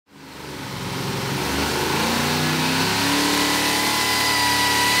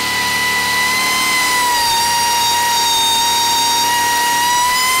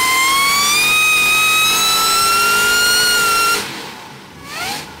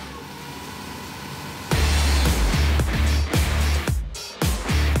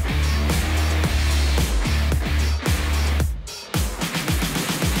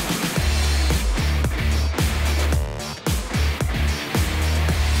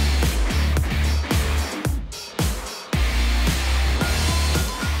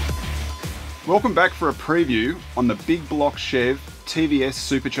Welcome back for a preview on the Big Block Chev TVS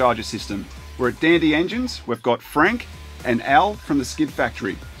Supercharger system. We're at Dandy Engines. We've got Frank and Al from the Skid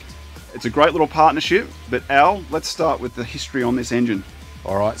Factory. It's a great little partnership, but Al, let's start with the history on this engine.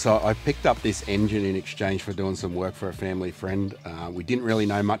 All right, so I picked up this engine in exchange for doing some work for a family friend. We didn't really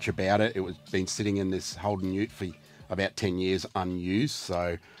know much about it. It was been sitting in this Holden ute for about 10 years unused,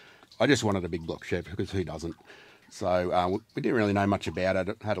 so I just wanted a Big Block Chev because who doesn't? So we didn't really know much about it.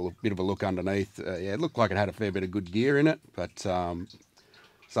 It had a bit of a look underneath. Yeah, it looked like it had a fair bit of good gear in it, but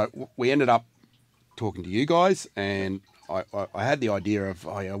so we ended up talking to you guys, and I had the idea of,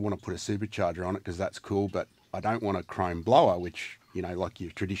 I want to put a supercharger on it because that's cool, but I don't want a chrome blower, which, you know, like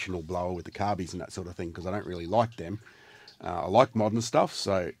your traditional blower with the carbies and that sort of thing, because I don't really like them. I like modern stuff,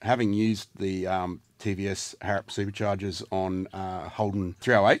 so having used the TVS Harrop Superchargers on Holden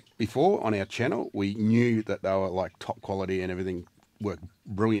 308 before on our channel, we knew that they were like top quality and everything worked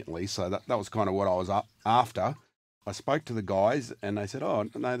brilliantly, so that was kind of what I was after. I spoke to the guys and they said, oh,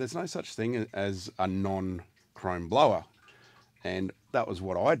 no, there's no such thing as a non-chrome blower. And that was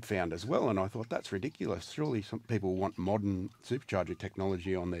what I'd found as well, and I thought, that's ridiculous. Surely some people want modern supercharger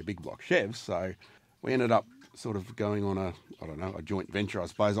technology on their Big Block Chevs. So we ended up sort of going on a joint venture, I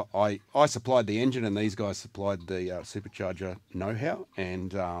suppose. I supplied the engine and these guys supplied the supercharger know-how,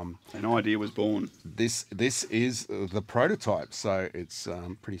 and an idea was born. This is the prototype, so it's a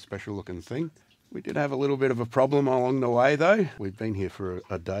pretty special looking thing. We did have a little bit of a problem along the way, though. We've been here for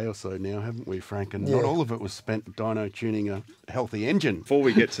a day or so now, haven't we, Frank? And not all of it was spent dyno tuning a healthy engine. Before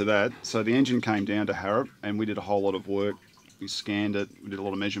we get to that, so the engine came down to Harrop and we did a whole lot of work. We scanned it, we did a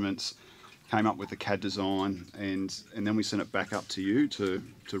lot of measurements, came up with the CAD design, and then we sent it back up to you to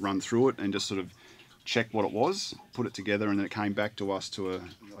run through it and just sort of check what it was, put it together, and then it came back to us to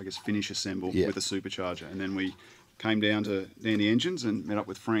finish assemble with a supercharger. And then we came down to Dandy Engines and met up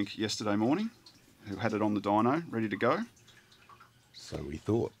with Frank yesterday morning, who had it on the dyno, ready to go. So we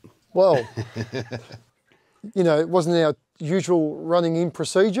thought. Well, you know, it wasn't our usual running in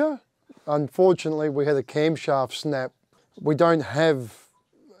procedure. Unfortunately, we had a camshaft snap. We don't have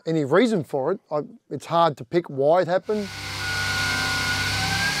any reason for it. It's hard to pick why it happened.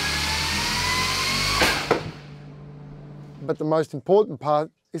 But the most important part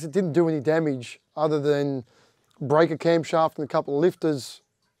is it didn't do any damage other than break a camshaft and a couple of lifters.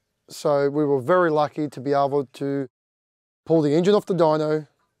 So we were very lucky to be able to pull the engine off the dyno.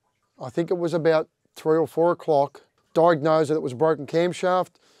 I think it was about 3 or 4 o'clock, diagnose that it was a broken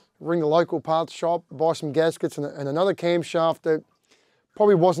camshaft, ring the local parts shop, buy some gaskets and another camshaft that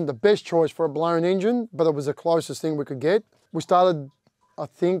probably wasn't the best choice for a blown engine, but it was the closest thing we could get. We started, I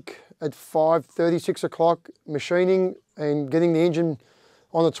think, at 5:30, 6 o'clock machining and getting the engine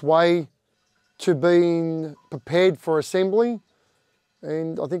on its way to being prepared for assembly.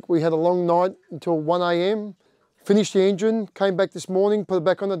 And I think we had a long night until 1 a.m. Finished the engine, came back this morning, put it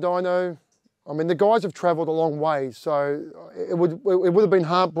back on the dyno. I mean, the guys have travelled a long way, so it would have been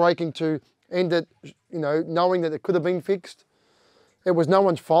heartbreaking to end it, you know, knowing that it could have been fixed. It was no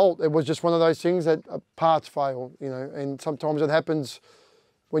one's fault. It was just one of those things that parts fail, you know, and sometimes it happens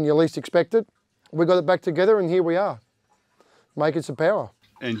when you least expect it. We got it back together and here we are, making some power.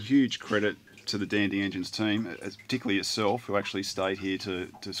 And huge credit to the Dandy Engines team, particularly yourself, who actually stayed here to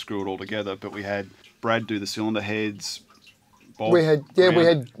screw it all together. But we had Brad do the cylinder heads. Bob we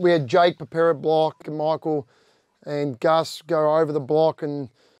had Jake prepare a block, and Michael and Gus go over the block, and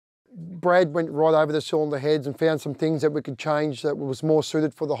Brad went right over the cylinder heads and found some things that we could change that was more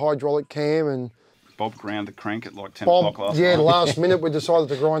suited for the hydraulic cam. And Bob ground the crank at like 10 o'clock last night. Yeah, last minute we decided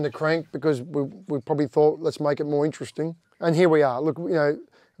to grind the crank because we probably thought, let's make it more interesting. And here we are. Look, you know,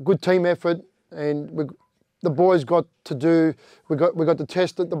 good team effort. And the boys got to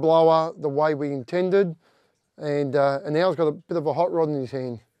test it, the blower, the way we intended, and Al's got a bit of a hot rod in his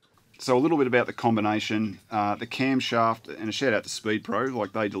hand. So a little bit about the combination, the camshaft, and a shout out to Speed Pro,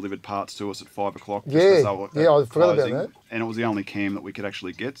 like they delivered parts to us at 5 o'clock. Yeah, I forgot about that. And it was the only cam that we could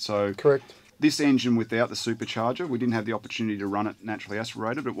actually get. So correct. This engine without the supercharger, we didn't have the opportunity to run it naturally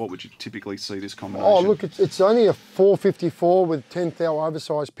aspirated, but what would you typically see this combination? Oh, look, it's only a 454 with 10th hour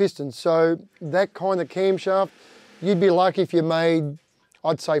oversized pistons. So that kind of camshaft, you'd be lucky if you made,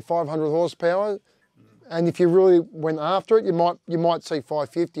 I'd say 500 horsepower. And if you really went after it, you might see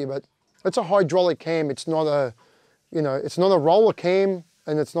 550, but it's a hydraulic cam. It's not a, you know, it's not a roller cam,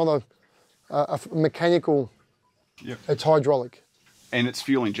 and it's not a mechanical, It's hydraulic. And it's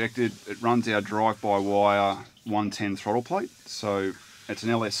fuel injected. It runs our drive-by-wire 110 throttle plate. So it's an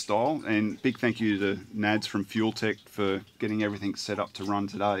LS style. And big thank you to Nads from Fuel Tech for getting everything set up to run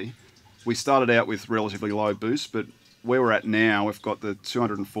today. We started out with relatively low boost, but where we're at now, we've got the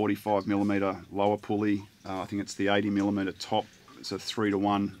 245mm lower pulley. I think it's the 80mm top. It's a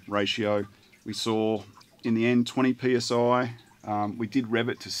 3-to-1 ratio. We saw in the end 20 psi. We did rev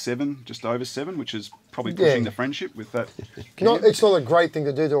it to 7, just over 7, which is probably pushing the friendship with that. It's not a great thing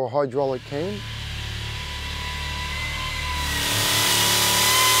to do to a hydraulic cam.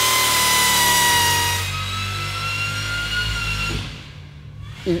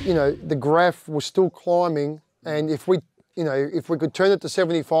 You know, the graph was still climbing, and if we could turn it to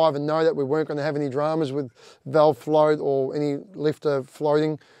 75 and know that we weren't going to have any dramas with valve float or any lifter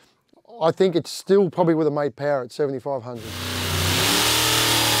floating, I think it still probably would have made power at 7,500.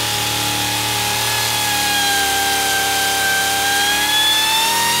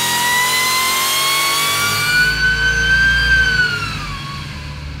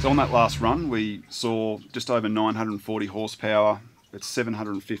 So on that last run, we saw just over 940 horsepower. It's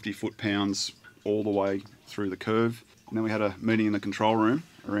 750 foot-pounds all the way through the curve. And then we had a meeting in the control room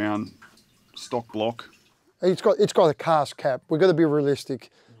around stock block. It's got a cast cap. We've got to be realistic.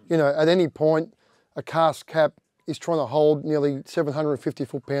 You know, at any point, a cast cap is trying to hold nearly 750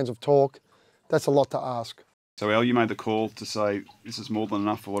 foot-pounds of torque. That's a lot to ask. So Al, you made the call to say this is more than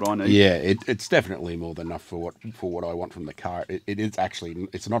enough for what I need. Yeah, it's definitely more than enough for what I want from the car. It is actually,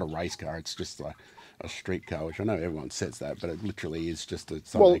 it's not a race car. It's just a street car, which I know everyone says that, but it literally is just a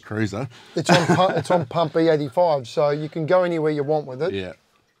Sunday cruiser. It's on pump E85, so you can go anywhere you want with it. Yeah.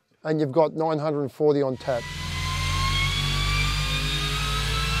 And you've got 940 on tap.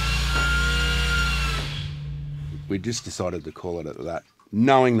 We just decided to call it at that,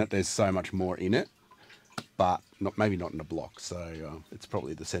 knowing that there's so much more in it, but maybe not in a block. So it's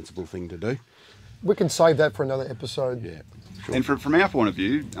probably the sensible thing to do. We can save that for another episode. Yeah. Sure. And from our point of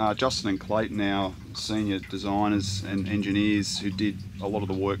view, Justin and Clayton, our senior designers and engineers who did a lot of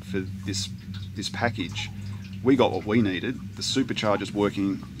the work for this package, we got what we needed. The Supercharger's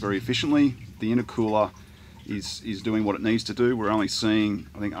working very efficiently. The intercooler is doing what it needs to do. We're only seeing,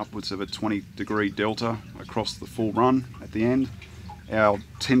 I think, upwards of a 20-degree delta across the full run at the end. Our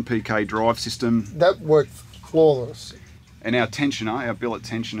 10 pk drive system. That worked flawless. And our tensioner, our billet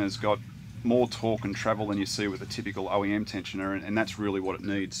tensioner's got more torque and travel than you see with a typical OEM tensioner, and that's really what it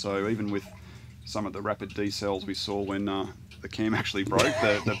needs. So even with some of the rapid decels we saw when the cam actually broke,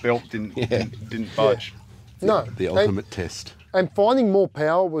 the belt didn't budge. Yeah. No. The ultimate test. And finding more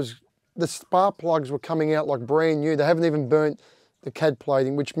power was, the spark plugs were coming out like brand new. They haven't even burnt the CAD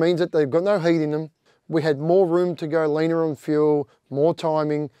plating, which means that they've got no heat in them. We had more room to go leaner on fuel, more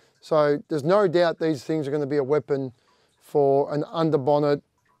timing. So there's no doubt these things are going to be a weapon for an under-bonnet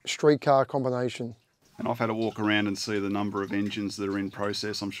street car combination. And I've had to walk around and see the number of engines that are in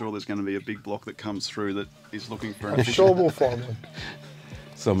process. I'm sure there's going to be a big block that comes through that is looking for an I'm sure we'll find one.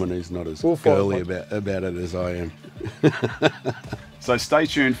 Someone who's not as girly about it as I am. So stay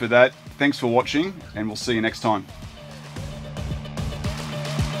tuned for that. Thanks for watching, and we'll see you next time.